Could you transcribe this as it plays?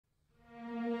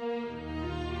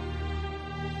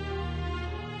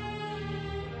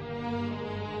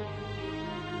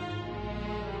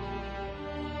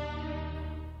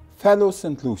Fellow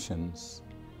St. Lucians,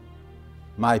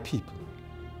 my people,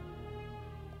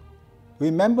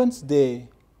 Remembrance Day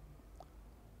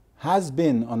has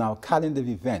been on our calendar of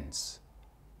events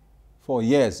for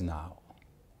years now,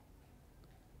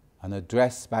 an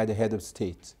address by the head of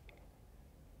state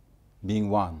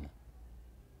being one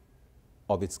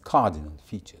of its cardinal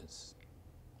features.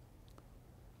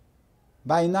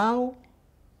 By now,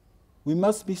 we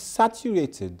must be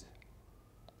saturated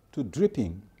to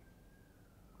dripping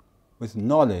with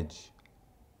knowledge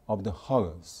of the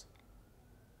horrors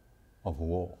of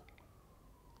war.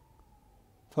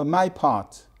 For my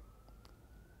part,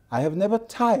 I have never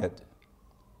tired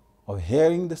of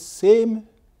hearing the same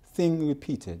thing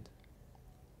repeated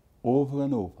over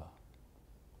and over,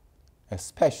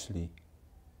 especially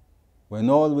when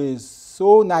always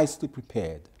so nicely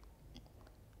prepared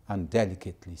and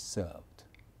delicately served.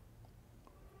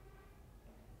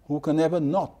 Who can ever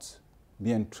not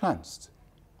be entranced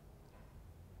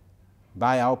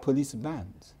by our police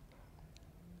band,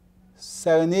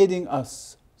 serenading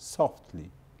us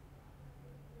softly,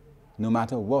 no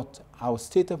matter what our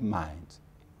state of mind?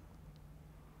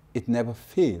 It never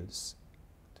fails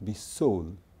to be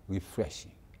soul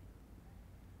refreshing.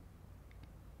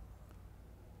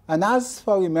 And as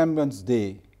for Remembrance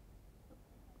Day,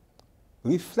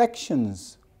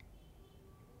 reflections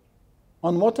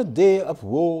on what a day of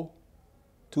woe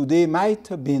today might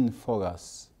have been for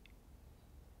us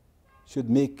should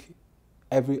make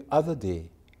every other day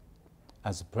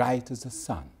as bright as the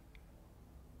sun,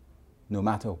 no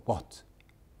matter what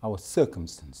our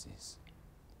circumstances,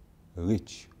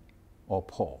 rich or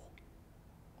poor.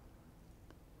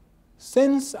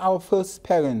 Since our first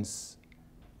parents,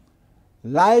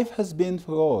 life has been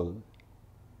for all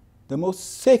the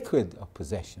most sacred of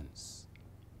possessions,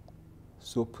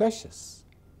 so precious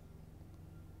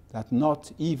that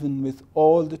not even with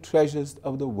all the treasures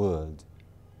of the world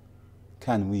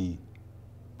can we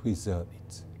preserve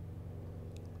it.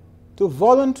 To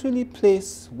voluntarily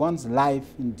place one's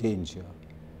life in danger,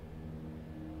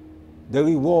 the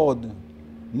reward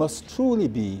must truly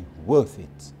be worth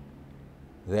it.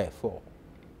 Therefore,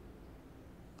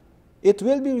 it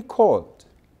will be recalled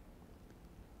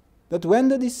that when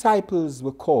the disciples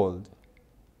were called,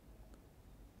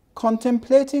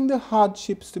 contemplating the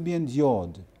hardships to be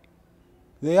endured,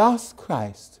 they asked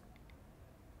Christ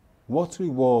what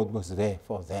reward was there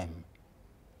for them,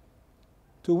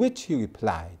 to which he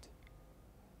replied,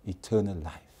 eternal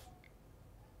life.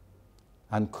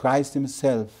 And Christ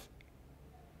himself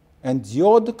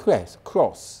endured the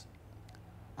cross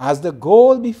as the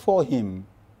goal before him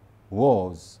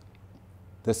was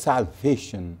the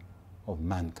salvation of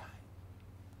mankind.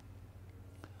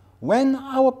 When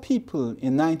our people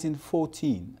in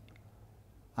 1914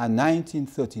 and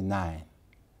 1939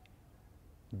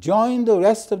 joined the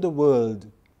rest of the world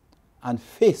and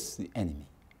faced the enemy,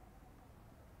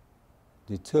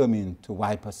 determined to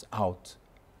wipe us out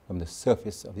from the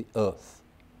surface of the earth,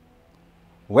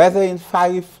 whether in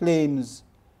fiery flames,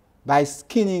 by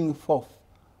skinning for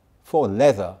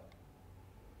leather,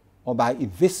 or by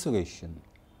evisceration,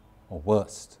 or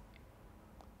worse,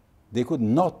 they could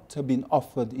not have been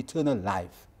offered eternal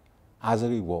life as a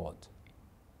reward.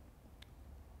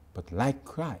 But like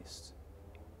Christ,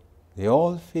 they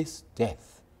all faced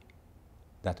death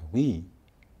that we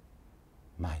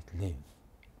might live.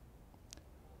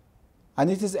 And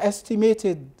it is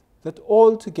estimated that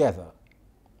altogether,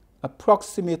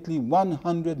 approximately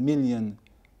 100 million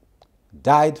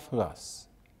died for us.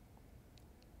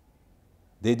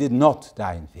 They did not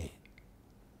die in vain.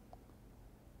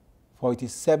 For it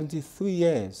is 73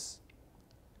 years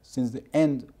since the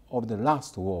end of the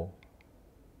last war,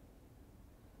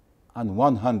 and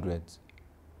 100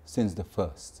 since the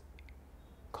first,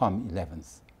 come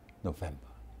 11th November.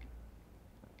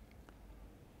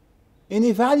 In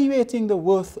evaluating the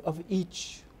worth of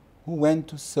each who went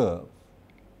to serve,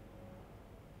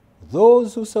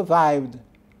 those who survived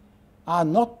are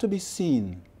not to be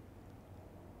seen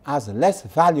as less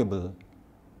valuable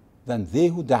than they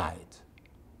who died.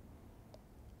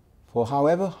 For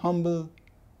however humble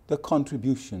the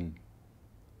contribution,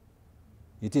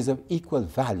 it is of equal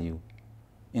value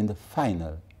in the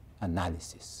final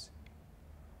analysis.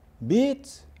 Be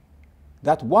it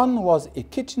that one was a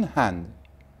kitchen hand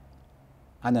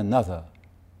and another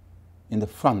in the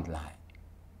front line.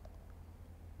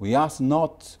 We ask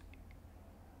not,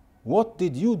 what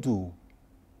did you do,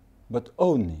 but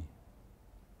only,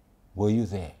 were you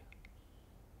there?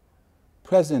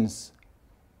 Presence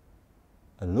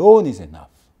alone is enough,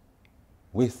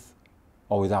 with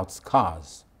or without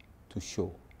scars to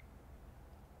show.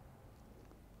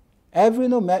 Every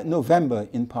November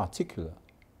in particular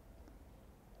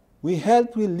we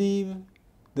help relieve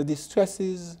the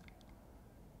distresses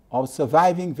of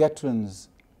surviving veterans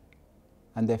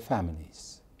and their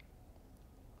families.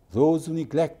 Those who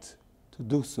neglect to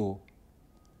do so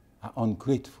are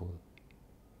ungrateful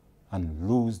and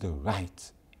lose the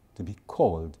right to be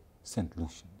called St.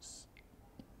 Lucians.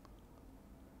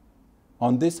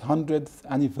 On this 100th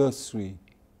anniversary,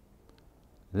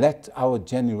 let our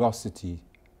generosity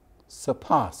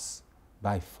surpass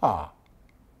by far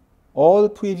all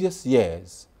previous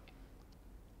years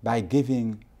by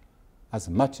giving as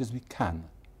much as we can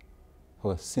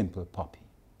for a simple puppy.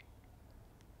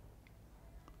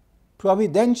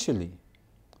 Providentially,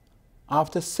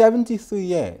 after 73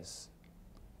 years,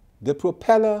 the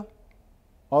propeller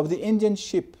of the Indian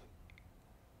ship,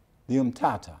 the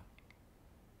Umtata,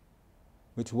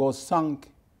 which was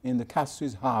sunk in the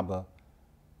Castries harbor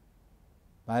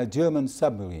by a German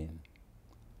submarine,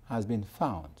 has been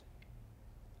found,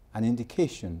 an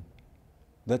indication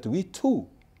that we too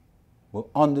were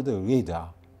under the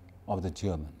radar of the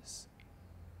Germans.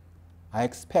 I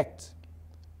expect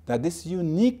that this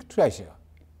unique treasure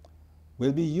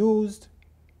will be used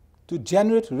to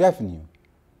generate revenue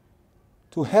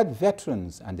to help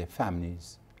veterans and their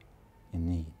families in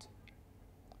need,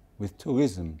 with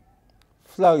tourism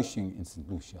flourishing in St.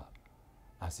 Lucia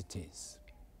as it is.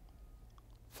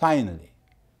 Finally,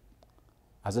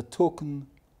 as a token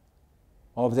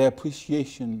of their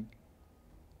appreciation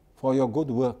for your good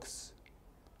works,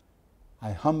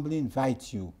 I humbly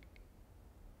invite you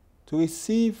to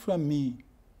receive from me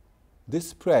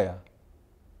this prayer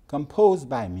composed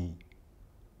by me,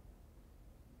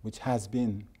 which has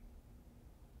been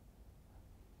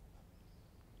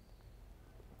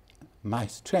my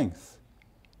strength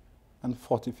and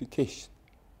fortification.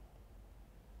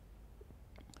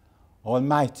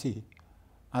 Almighty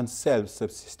and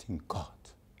self-subsisting God,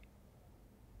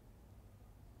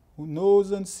 who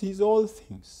knows and sees all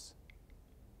things,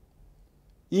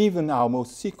 even our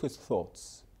most secret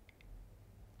thoughts,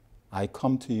 I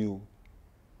come to you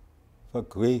for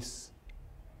grace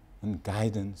and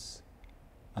guidance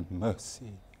and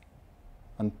mercy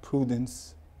and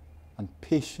prudence and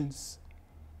patience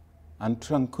and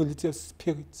tranquility of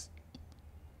spirit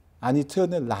and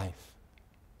eternal life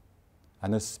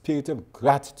and a spirit of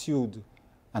gratitude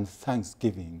and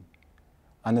thanksgiving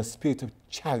and a spirit of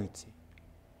charity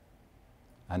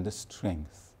and the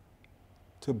strength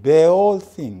to bear all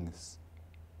things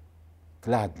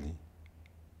gladly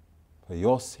for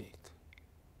your sake,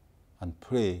 and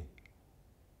pray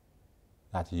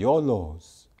that your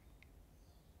laws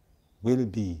will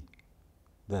be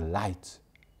the light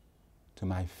to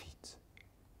my feet.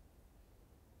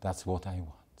 That's what I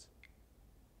want.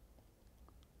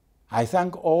 I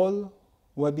thank all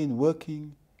who have been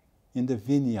working in the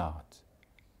vineyard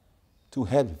to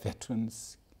help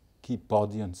veterans keep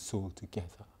body and soul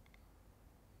together.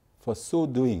 For so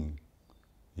doing,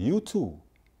 you too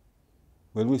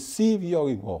will receive your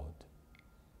reward.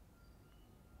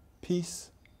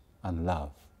 Peace and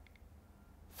love,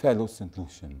 fellow St.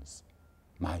 Lucians,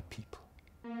 my people.